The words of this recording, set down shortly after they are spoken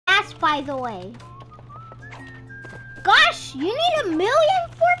by the way. Gosh, you need 1 million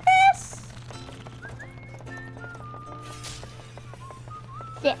for this?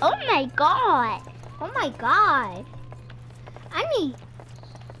 Oh my god. Oh my god. I need...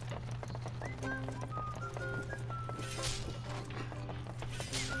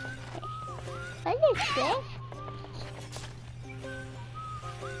 What is this?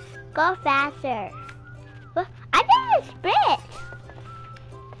 Go faster. What? I did a sprint.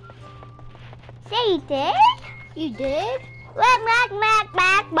 Say you did? You did? Back.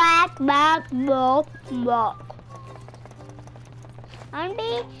 I'm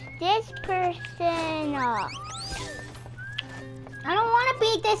be this person. I don't want to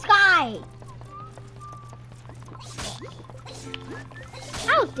beat this guy.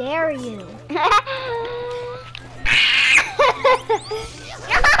 How dare you? No!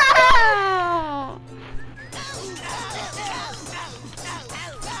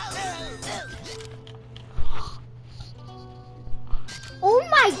 Oh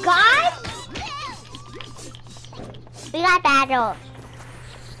my god! We got battle.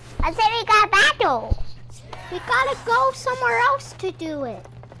 I said we got battle. We gotta go somewhere else to do it.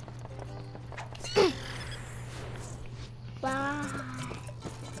 Bye.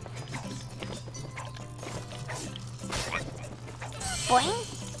 Boing.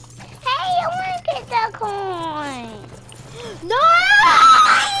 Hey, I want to get the coin. No!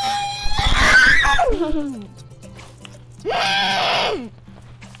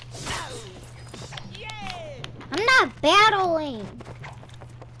 I'm not battling.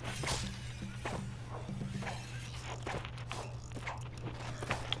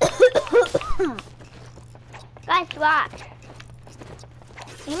 Guys, watch.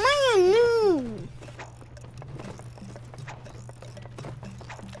 Am I a noob?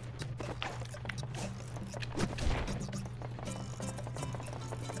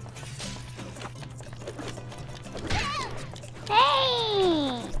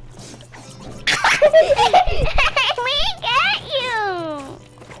 Hey! We get you!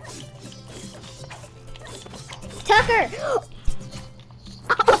 Tucker!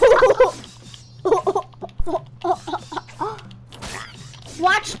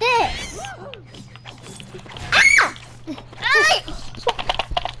 Watch this! Ah!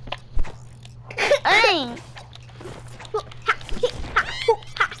 Ay!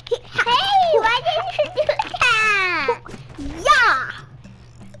 Hey, why didn't you do that? Yeah!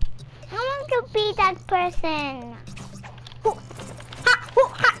 I want to be that person.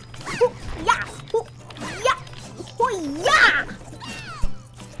 Yeah! Yeah! Yeah!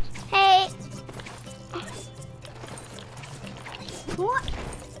 Hey, What?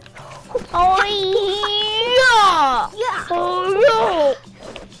 oh yeah! Yeah! Oh yeah!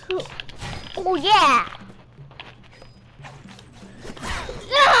 Oh yeah!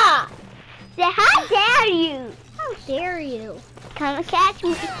 Yeah! Say, how dare you? How dare you? Come catch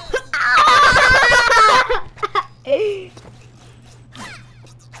me.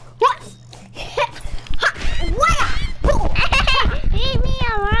 What? Leave me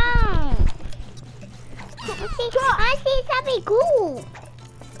alone. I see something cool.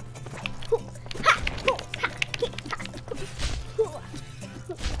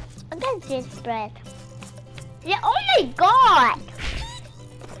 Look at this bread. Yeah, oh my god!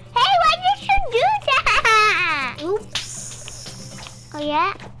 Hey, why did you do that? Oops. Oh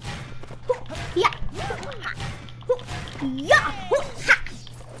yeah? Yeah. Yeah.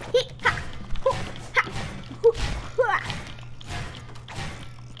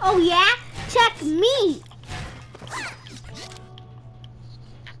 Oh yeah? Check me.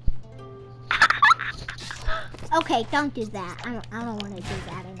 Okay, don't do that. I don't want to do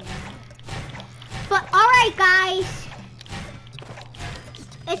that anymore. But alright guys.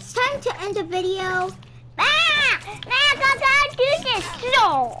 It's time to end the video. Don't do this.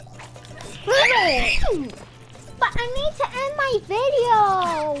 No. But I need to end my video.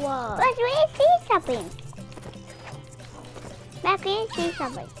 Let's really see something. Mac, we see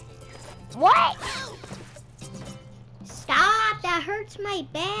something. What? Stop, that hurts my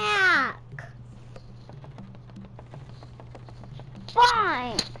back.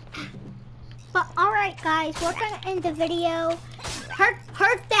 Fine. But alright guys, we're gonna end the video. Hurt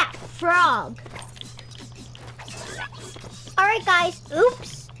that frog. Alright guys,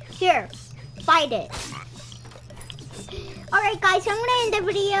 oops. Here, fight it. Alright guys, I'm gonna end the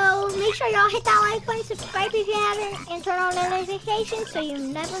video. Make sure y'all hit that like button, subscribe if you haven't, and turn on notifications so you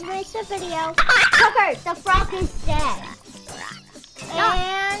never miss a video. Tucker, the frog is dead.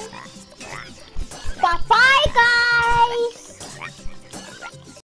 And bye-bye guys.